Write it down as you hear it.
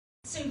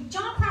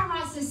John Prine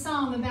writes this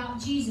song about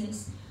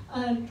Jesus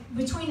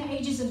between the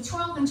ages of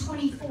 12 and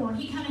 24.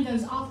 He kind of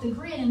goes off the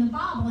grid in the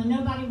Bible, and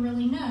nobody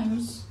really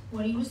knows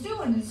what he was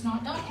doing. It's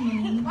not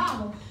documented in the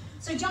Bible.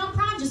 So John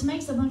Prine just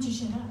makes a bunch of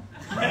shit up.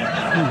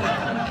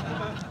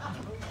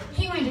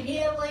 He went to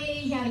Italy,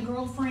 he had a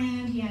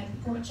girlfriend, he had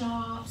pork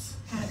chops,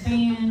 had a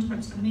band,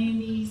 went to the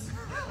movies,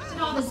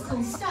 did all this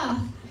cool stuff.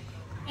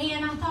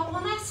 And I thought,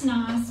 well, that's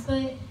nice,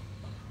 but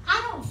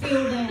I don't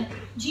feel that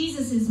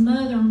Jesus'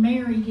 mother,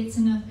 Mary, gets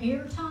enough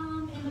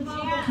airtime in the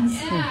Bible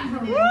considering her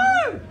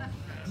role.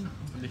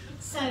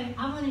 So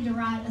I wanted to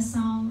write a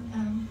song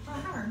for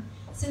her.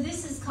 So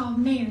this is called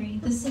Mary,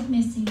 the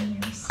Submissing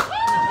Years.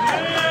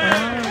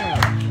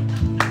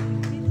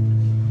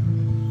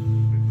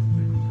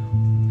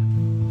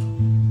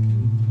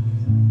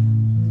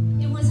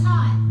 It was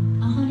hot,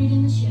 100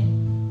 in the shade,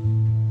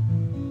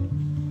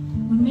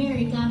 when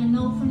Mary got a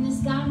note from this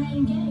guy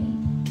named Gabe.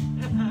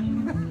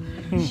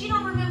 She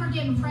don't remember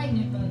getting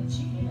pregnant, but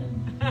she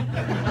did.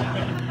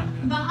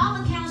 By all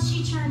accounts,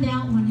 she turned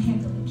out one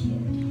heck of a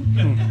kid.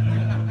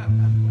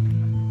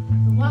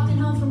 But walking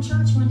home from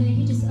church one day,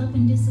 he just up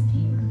and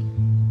disappeared.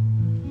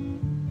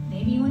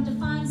 Maybe he went to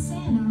find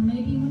Santa, or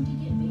maybe he went to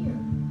get beer.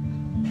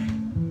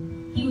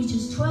 He was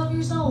just 12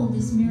 years old,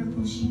 this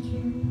miracle she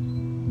carried.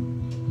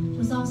 It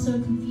was all so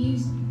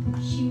confusing.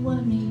 She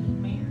wasn't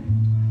even married.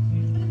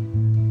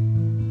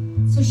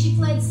 So she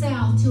fled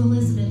south to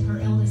Elizabeth, her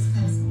eldest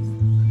cousin.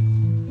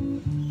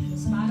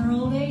 Despite her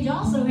old age,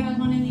 also had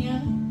one in the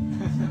oven.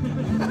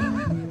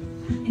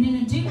 And in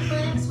a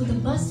duplex with a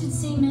busted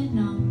cement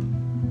gnome.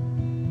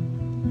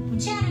 Well,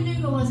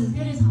 Chattanooga was as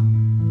good as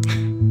home.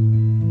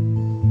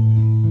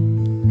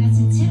 That's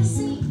in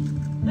Tennessee.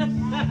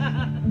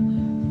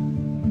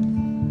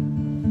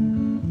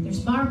 There's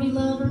Barbie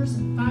lovers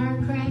and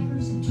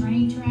firecrackers and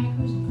train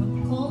trackers and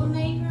Coca-Cola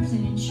makers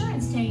and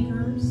insurance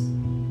takers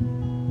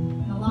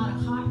and a lot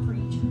of hot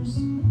preachers.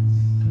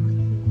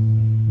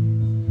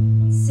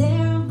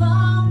 Sarah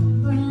bought the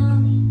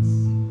brownies,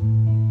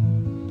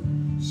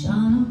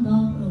 Shauna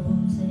bought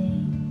rosé.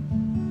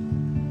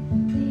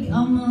 They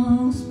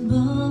almost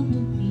bumped a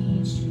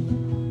beach tree,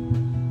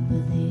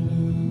 but they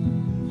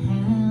didn't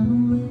have a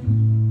way.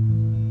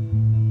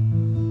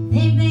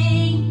 They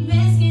baked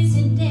biscuits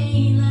at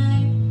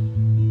daylight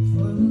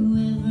for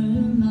whoever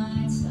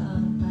might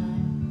stop by,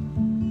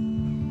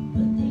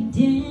 but they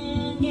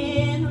didn't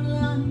get a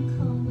lot of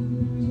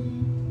colors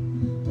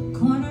at the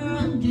corner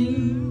of do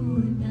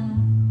or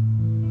die.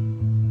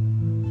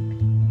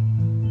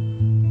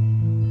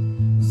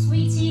 Well,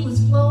 sweet tea was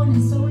flowing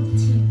and so were the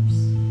tears,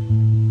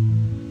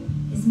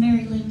 as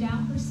Mary lived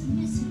out her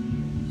submissive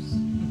years.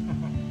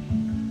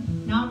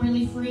 Not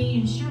really free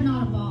and sure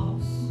not a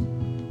boss,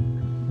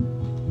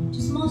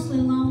 just mostly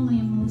lonely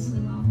and mostly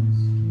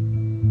lost.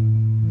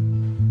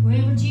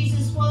 Wherever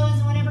Jesus was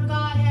and whatever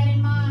God had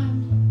in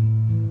mind,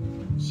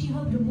 she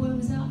hoped her boy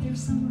was out there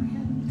somewhere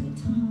having a good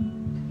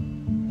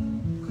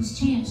time. 'Cause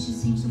chance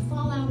just seems to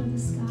fall out of the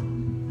sky.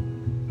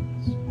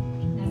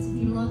 That's if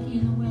you're lucky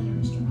and the weather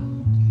is dry.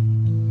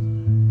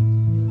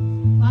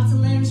 Lots of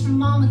letters from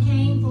Mama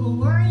came full of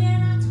worry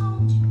and I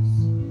told you.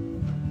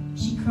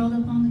 She curled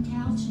up on the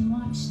couch and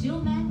watched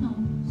Still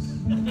Magnolias.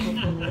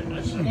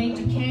 She baked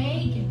a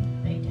cake and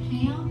baked a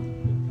ham.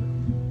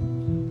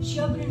 She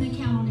opened an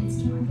account on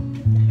Instagram.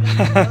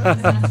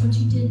 'Cause that's what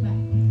you did back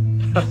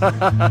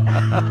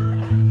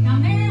then. Now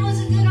Mary was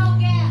a good old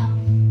gal.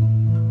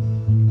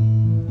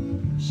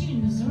 She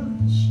didn't deserve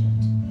this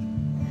shit.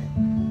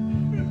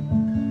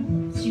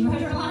 She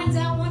wrote her lines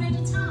out one at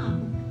a time.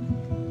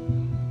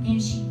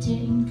 And she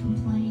didn't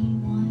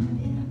complain one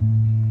bit.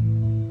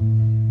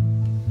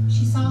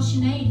 She saw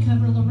Sinead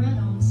cover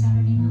Loretta on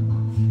Saturday Night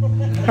Live.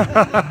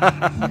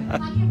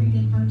 Like every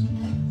good virgin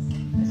does.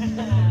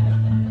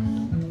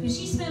 But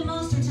she spent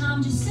most of her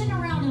time just sitting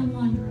around and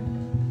wondering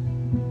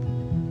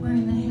where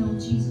in the hell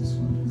Jesus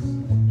was.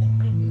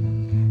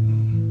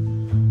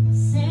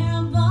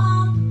 Sarah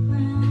bought the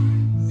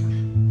brownies,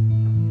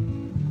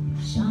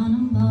 Shauna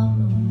bought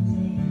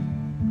rosé.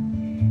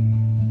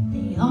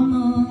 They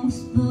almost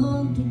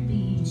booked a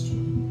beach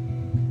trip,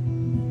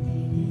 but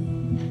they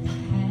didn't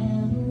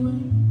have a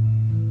way.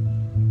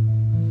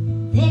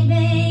 They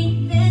baked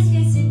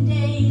biscuits in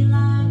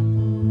daylight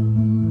for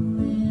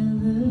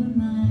whoever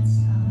might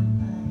stop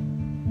by,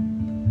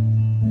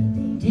 but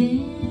they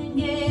didn't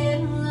get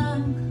a lot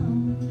of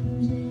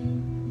colors at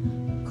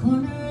the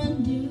corner of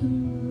do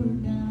or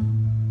die.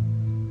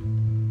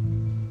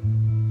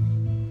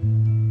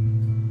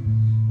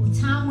 Well,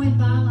 time went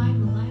by like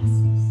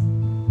molasses,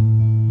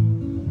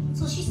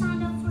 so she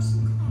signed up for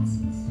some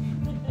classes.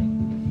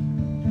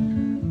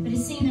 But it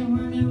seemed there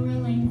were no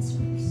real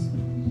answers.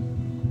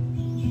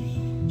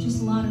 Just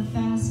a lot of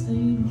fast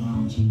food and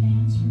raunchy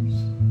dancers.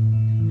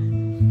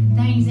 And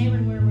things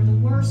everywhere were the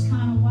worst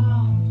kind of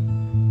wild.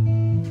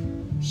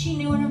 She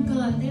knew in her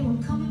gut they were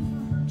coming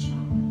for her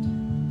child.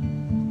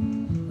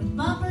 With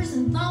bumpers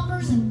and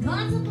thumpers and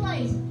guns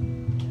a-blazing.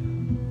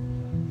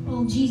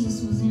 Old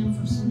Jesus was in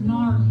for some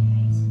gnarly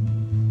hazing.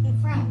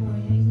 Frat boy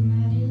hazing,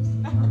 that is,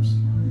 the worst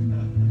kind.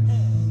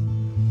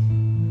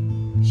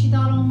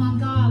 thought, oh my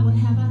God, what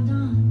have I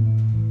done?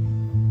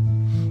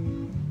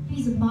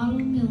 He's a bottle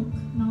of milk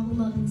and all the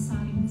love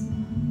inside him is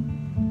mine.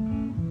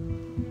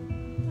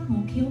 They're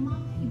going to kill my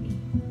baby.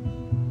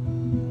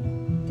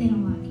 They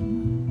don't like him.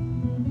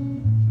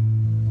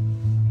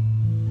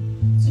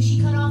 So she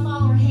cut off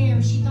all her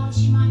hair. She thought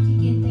she might could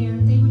get there.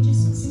 They would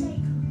just mistake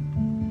her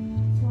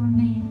for a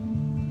man.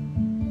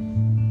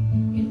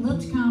 It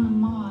looked kind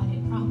of odd.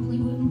 It probably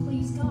wouldn't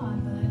please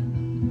God, but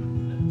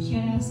she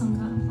had to have some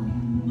kind of plan.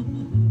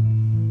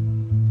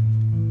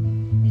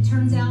 It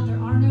turns out there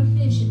are no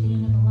fish at the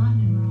end of a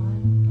lightning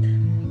rod.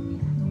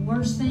 The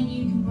worst thing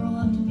you can grow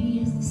up to be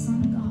is the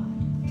Son of God.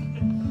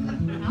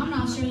 And I'm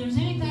not sure there's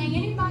anything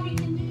anybody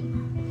can do.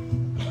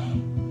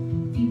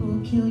 People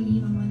will kill you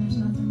even when there's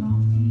nothing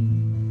wrong with you.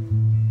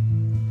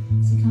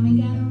 So come and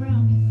gather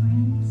around me,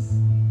 friends.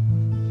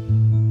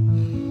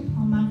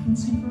 All my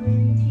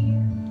contemporary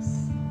peers.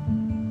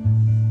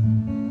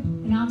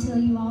 And I'll tell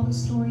you all the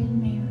story of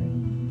Mary,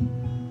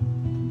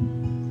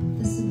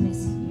 the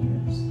submissive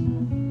years.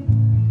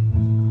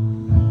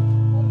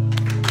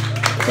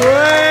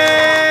 Great.